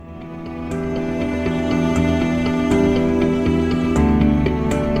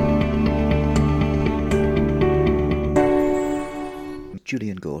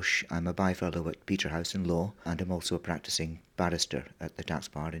Ghosh. I'm a Bye-Fellow at Peterhouse in Law, and I'm also a practising barrister at the Tax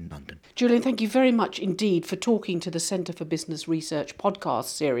Bar in London. Julian, thank you very much indeed for talking to the Centre for Business Research podcast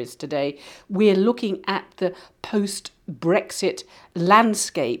series today. We're looking at the post-Brexit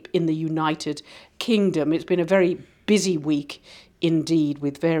landscape in the United Kingdom. It's been a very busy week indeed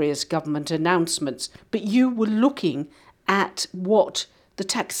with various government announcements, but you were looking at what the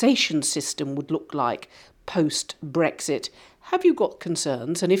taxation system would look like post-Brexit. Have you got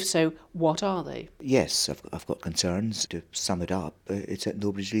concerns, and if so, what are they? Yes, I've got concerns. To sum it up, it's that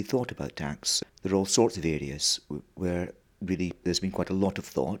nobody's really thought about tax. There are all sorts of areas where really there's been quite a lot of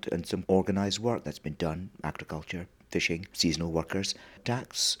thought and some organised work that's been done. Agriculture, fishing, seasonal workers.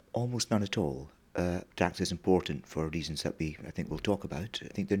 Tax, almost none at all. Tax is important for reasons that I think we'll talk about. I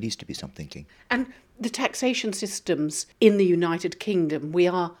think there needs to be some thinking. And the taxation systems in the United Kingdom, we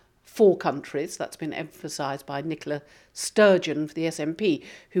are 4 countries. That's been emphasised by Nicola Sturgeon for the SNP,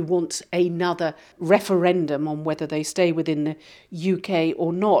 who wants another referendum on whether they stay within the UK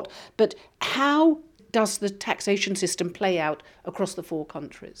or not. But how does the taxation system play out across the 4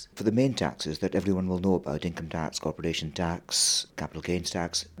 countries? For the main taxes that everyone will know about, income tax, corporation tax, capital gains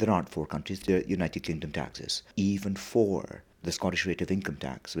tax, there aren't 4 countries, they're United Kingdom taxes. Even for the Scottish rate of income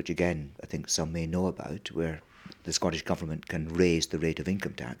tax, which again I think some may know about, where the Scottish Government can raise the rate of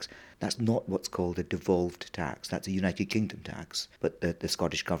income tax. That's not what's called a devolved tax. That's a United Kingdom tax. But the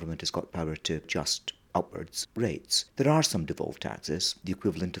Scottish Government has got power to adjust upwards rates. There are some devolved taxes, the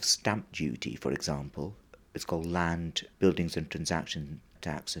equivalent of stamp duty, for example. It's called land, buildings and transaction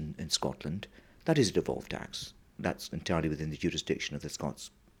tax in Scotland. That is a devolved tax. That's entirely within the jurisdiction of the Scots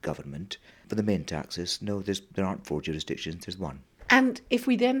Government. For the main taxes, no, there aren't 4 jurisdictions, there's 1. And if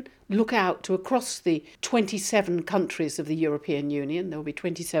we then look out to across the 27 countries of the European Union, there will be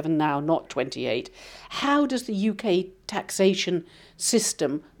 27 now, not 28, how does the UK taxation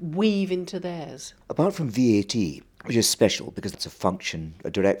system weave into theirs? Apart from VAT, which is special because it's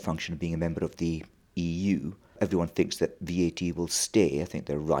a direct function of being a member of the EU, everyone thinks that VAT will stay. I think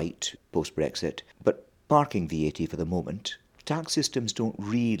they're right, post-Brexit. But parking VAT for the moment, tax systems don't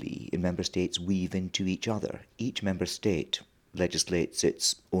really, in member states, weave into each other. Each member state legislates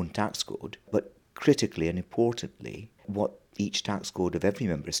its own tax code, but critically and importantly, what each tax code of every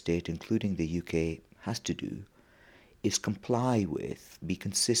member state, including the UK, has to do is comply with, be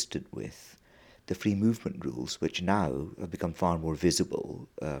consistent with, the free movement rules, which now have become far more visible,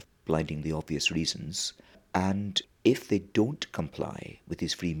 blindingly obvious reasons. And if they don't comply with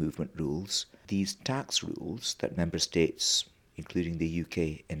these free movement rules, these tax rules that member states, including the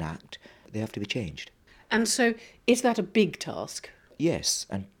UK, enact, they have to be changed. And so, is that a big task? Yes,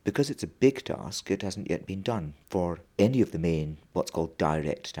 and because it's a big task, it hasn't yet been done for any of the main, what's called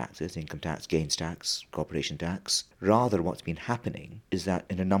direct taxes, income tax, gains tax, corporation tax. Rather, what's been happening is that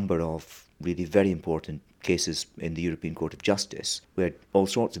in a number of really very important cases in the European Court of Justice, where all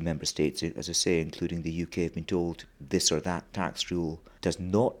sorts of member states, as I say, including the UK, have been told this or that tax rule does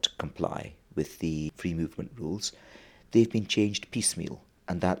not comply with the free movement rules, they've been changed piecemeal.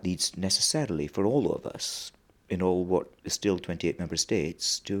 And that leads necessarily for all of us, in all what is still 28 member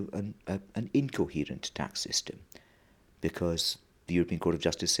states, to an incoherent tax system. Because the European Court of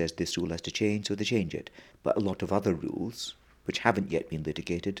Justice says this rule has to change, so they change it. But a lot of other rules, which haven't yet been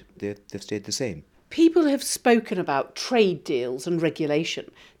litigated, they've stayed the same. People have spoken about trade deals and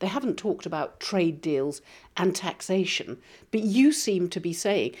regulation. They haven't talked about trade deals and taxation. But you seem to be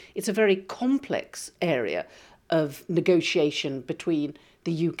saying it's a very complex area of negotiation between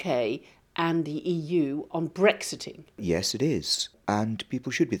the UK and the EU on Brexiting. Yes, it is. And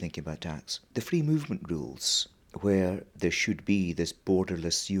people should be thinking about tax. The free movement rules, where there should be this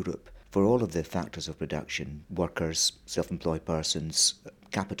borderless Europe for all of the factors of production, workers, self-employed persons,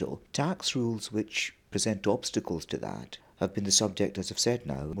 capital, tax rules which present obstacles to that have been the subject, as I've said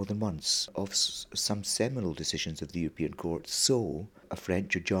now, more than once, of some seminal decisions of the European Court. So, a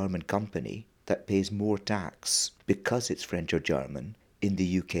French or German company that pays more tax because it's French or German in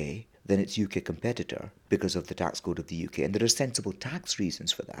the UK than its UK competitor because of the tax code of the UK. And there are sensible tax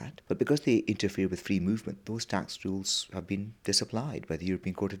reasons for that. But because they interfere with free movement, those tax rules have been disapplied by the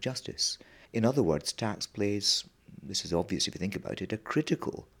European Court of Justice. In other words, tax plays, this is obvious if you think about it, a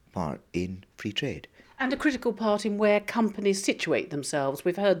critical part in free trade. And a critical part in where companies situate themselves.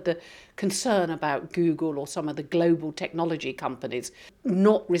 We've heard the concern about Google or some of the global technology companies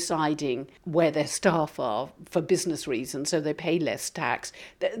not residing where their staff are for business reasons, so they pay less tax.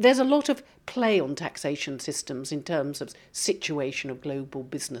 There's a lot of play on taxation systems in terms of situation of global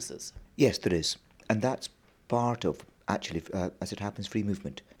businesses. Yes, there is. And that's part of, actually, as it happens, free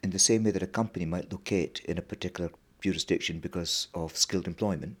movement. In the same way that a company might locate in a particular jurisdiction because of skilled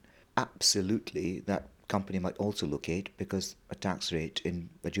employment, absolutely that company might also locate because a tax rate in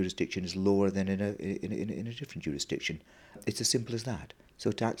a jurisdiction is lower than in a different jurisdiction. It's as simple as that.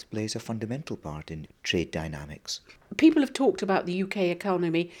 So tax plays a fundamental part in trade dynamics. People have talked about the UK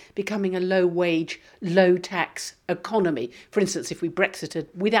economy becoming a low-wage, low-tax economy. For instance, if we Brexited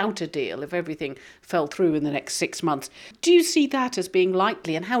without a deal, if everything fell through in the next 6 months. Do you see that as being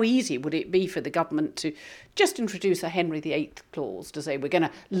likely, and how easy would it be for the government to just introduce a Henry VIII clause to say we're going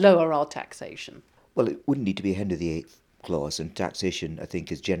to lower our taxation? Well, it wouldn't need to be a Henry VIII clause, and taxation, I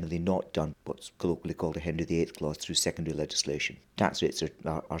think, is generally not done what's colloquially called a Henry VIII clause through secondary legislation. Tax rates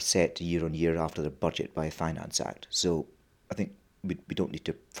are set year on year after the budget by a Finance Act. So I think we don't need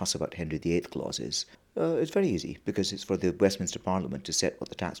to fuss about Henry VIII clauses. It's very easy because it's for the Westminster Parliament to set what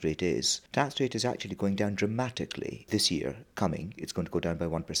the tax rate is. Tax rate is actually going down dramatically this year coming. It's going to go down by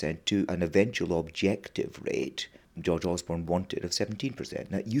 1% to an eventual objective rate George Osborne wanted of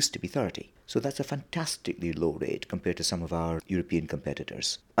 17%. Now, it used to be 30%. So that's a fantastically low rate compared to some of our European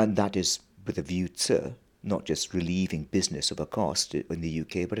competitors. And that is with a view to not just relieving business of a cost in the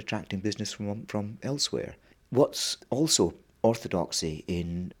UK, but attracting business from elsewhere. What's also orthodoxy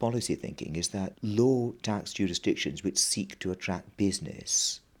in policy thinking is that low tax jurisdictions which seek to attract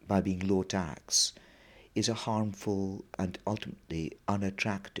business by being low tax is a harmful and ultimately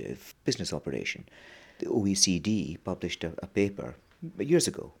unattractive business operation. The OECD published a paper years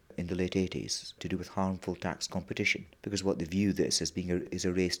ago in the late 80s to do with harmful tax competition, because what they view this as being is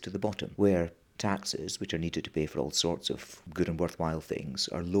a race to the bottom, where taxes, which are needed to pay for all sorts of good and worthwhile things,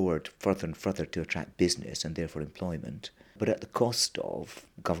 are lowered further and further to attract business and therefore employment, but at the cost of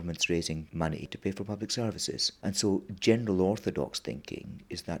governments raising money to pay for public services. And so general orthodox thinking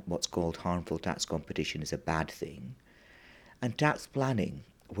is that what's called harmful tax competition is a bad thing. And tax planning,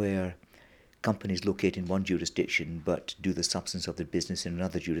 where companies locate in one jurisdiction but do the substance of their business in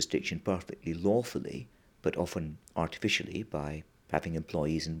another jurisdiction perfectly lawfully, but often artificially by having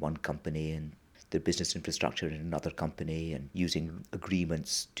employees in one company and their business infrastructure in another company and using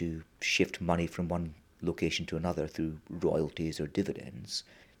agreements to shift money from one location to another through royalties or dividends.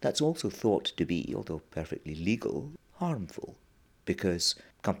 That's also thought to be, although perfectly legal, harmful, because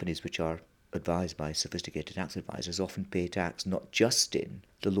companies which are advised by sophisticated tax advisors often pay tax not just in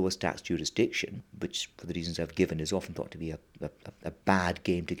the lowest tax jurisdiction, which for the reasons I've given is often thought to be a bad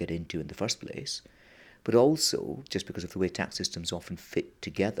game to get into in the first place, but also, just because of the way tax systems often fit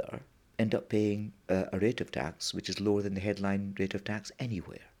together, end up paying a rate of tax which is lower than the headline rate of tax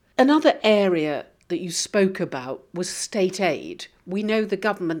anywhere. Another area that you spoke about was state aid. We know the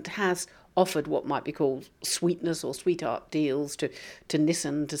government has offered what might be called sweeteners or sweetheart deals to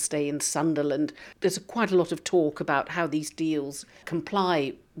Nissan to stay in Sunderland. There's quite a lot of talk about how these deals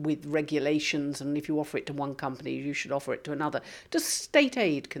comply with regulations, and if you offer it to one company, you should offer it to another. Does state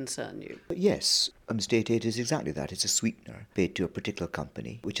aid concern you? Yes, state aid is exactly that. It's a sweetener paid to a particular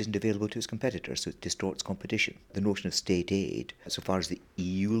company which isn't available to its competitors, so it distorts competition. The notion of state aid, so far as the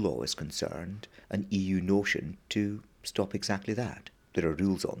EU law is concerned, an EU notion to stop exactly that. There are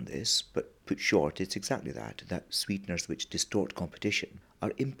rules on this, but put short, it's exactly that sweeteners which distort competition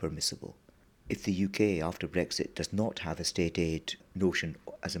are impermissible. If the UK, after Brexit, does not have a state aid notion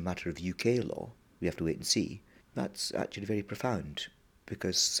as a matter of UK law, we have to wait and see. That's actually very profound,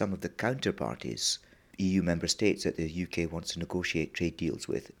 because some of the counterparties, EU member states that the UK wants to negotiate trade deals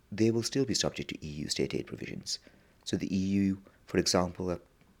with, they will still be subject to EU state aid provisions. So the EU, for example,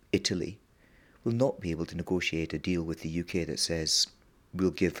 Italy, will not be able to negotiate a deal with the UK that says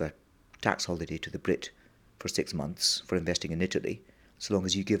we'll give a tax holiday to the Brit for 6 months for investing in Italy, so long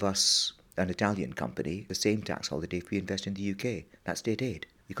as you give us, an Italian company, the same tax holiday if we invest in the UK. That's state aid.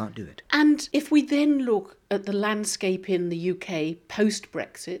 You can't do it. And if we then look at the landscape in the UK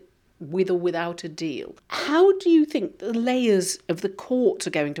post-Brexit, with or without a deal, how do you think the layers of the courts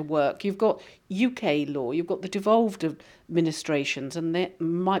are going to work? You've got UK law, you've got the devolved administrations, and they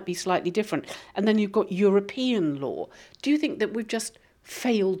might be slightly different. And then you've got European law. Do you think that we've just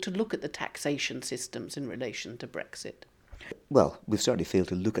failed to look at the taxation systems in relation to Brexit? Well, we've certainly failed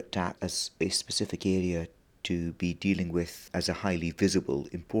to look at tax as a specific area to be dealing with as a highly visible,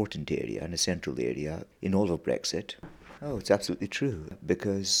 important area and a central area in all of Brexit. Oh, it's absolutely true,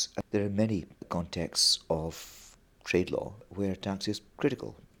 because there are many contexts of trade law where tax is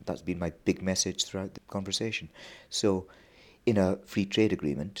critical. That's been my big message throughout the conversation. So, in a free trade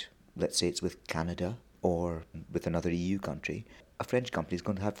agreement, let's say it's with Canada or with another EU country, a French company is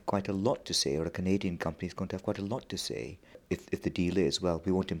going to have quite a lot to say, or a Canadian company is going to have quite a lot to say. If the deal is, well,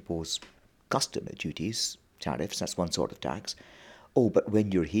 we won't impose custom duties, tariffs, that's one sort of tax. Oh, but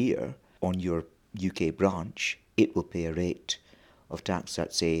when you're here on your UK branch, it will pay a rate of tax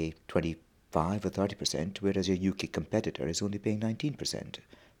at, say, 25 or 30%, whereas your UK competitor is only paying 19%.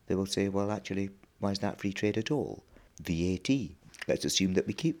 They will say, well, actually, why is that free trade at all? VAT. Let's assume that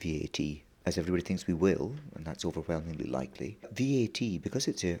we keep VAT, as everybody thinks we will, and that's overwhelmingly likely. VAT, because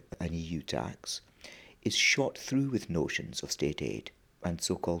it's an EU tax, is shot through with notions of state aid and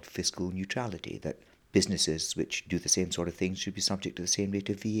so-called fiscal neutrality, that businesses which do the same sort of things should be subject to the same rate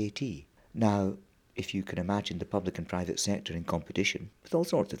of VAT. Now, if you can imagine the public and private sector in competition with all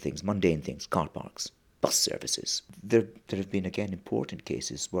sorts of things, mundane things, car parks, bus services, there have been, again, important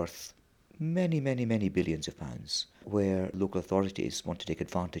cases worth many, many, many billions of pounds where local authorities want to take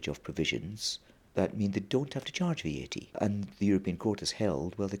advantage of provisions that mean they don't have to charge VAT. And the European Court has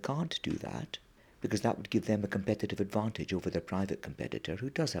held, well, they can't do that because that would give them a competitive advantage over their private competitor who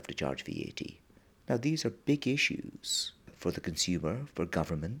does have to charge VAT. Now, these are big issues for the consumer, for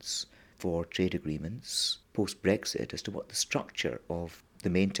governments, for trade agreements, post-Brexit, as to what the structure of the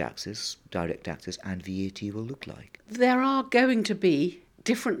main taxes, direct taxes and VAT will look like. There are going to be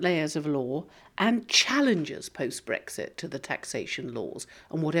different layers of law and challenges post-Brexit to the taxation laws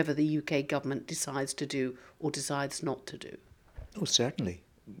and whatever the UK government decides to do or decides not to do. Oh, certainly.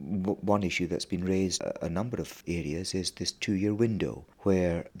 One issue that's been raised a number of areas is this 2-year window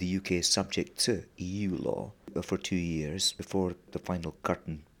where the UK is subject to EU law for 2 years before the final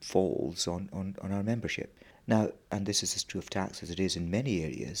curtain falls on our membership. Now, and this is as true of tax as it is in many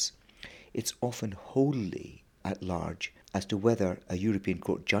areas, it's often wholly at large as to whether a European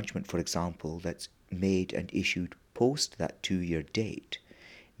Court judgment, for example, that's made and issued post that 2-year date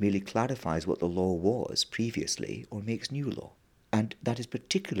merely clarifies what the law was previously or makes new law. And that is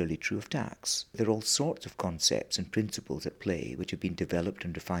particularly true of tax. There are all sorts of concepts and principles at play which have been developed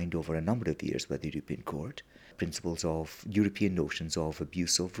and refined over a number of years by the European Court. Principles of European notions of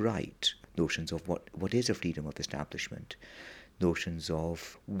abuse of right, notions of what is a freedom of establishment, notions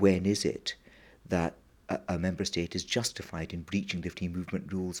of when is it that a member state is justified in breaching the free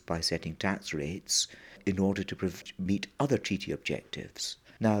movement rules by setting tax rates in order to meet other treaty objectives.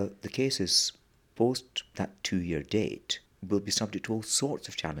 Now, the cases post that 2-year date will be subject to all sorts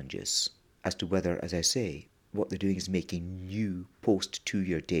of challenges as to whether, as I say, what they're doing is making new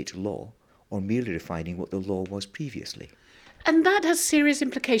post-2-year date law or merely refining what the law was previously. And that has serious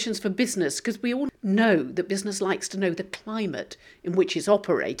implications for business, because we all know that business likes to know the climate in which it's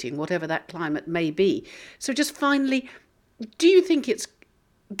operating, whatever that climate may be. So just finally, do you think it's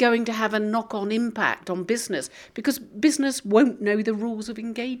going to have a knock-on impact on business? Because business won't know the rules of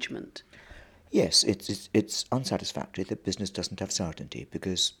engagement. Yes, it's unsatisfactory that business doesn't have certainty,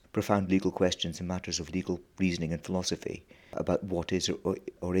 because profound legal questions and matters of legal reasoning and philosophy about what is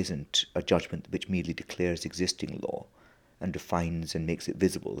or isn't a judgment which merely declares existing law and defines and makes it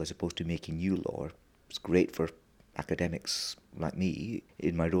visible as opposed to making new law. It's great for academics like me.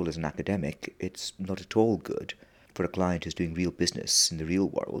 In my role as an academic, it's not at all good for a client who's doing real business in the real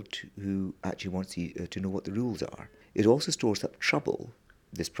world who actually wants to know what the rules are. It also stores up trouble,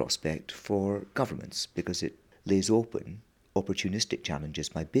 this prospect, for governments, because it lays open opportunistic challenges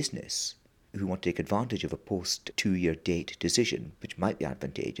by business who want to take advantage of a post-2-year date decision, which might be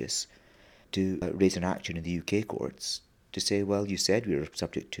advantageous, to raise an action in the UK courts to say, well, you said we were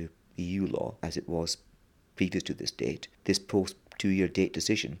subject to EU law as it was previous to this date. This post-2-year date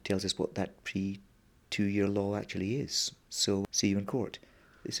decision tells us what that pre-2-year law actually is. So, see you in court.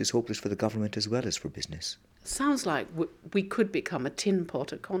 This is hopeless for the government as well as for business. Sounds like we could become a tin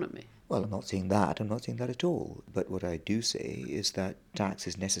pot economy. Well, I'm not saying that at all. But what I do say is that tax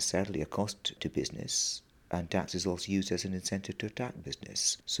is necessarily a cost to business, and tax is also used as an incentive to attack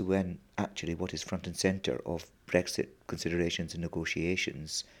business. So when actually what is front and centre of Brexit considerations and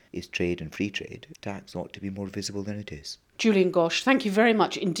negotiations is trade and free trade, tax ought to be more visible than it is. Julian Ghosh, thank you very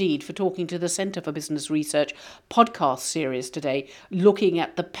much indeed for talking to the Centre for Business Research podcast series today, looking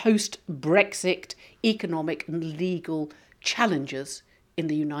at the post-Brexit economic and legal challenges in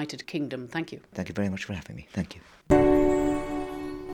the United Kingdom. Thank you. Thank you very much for having me. Thank you.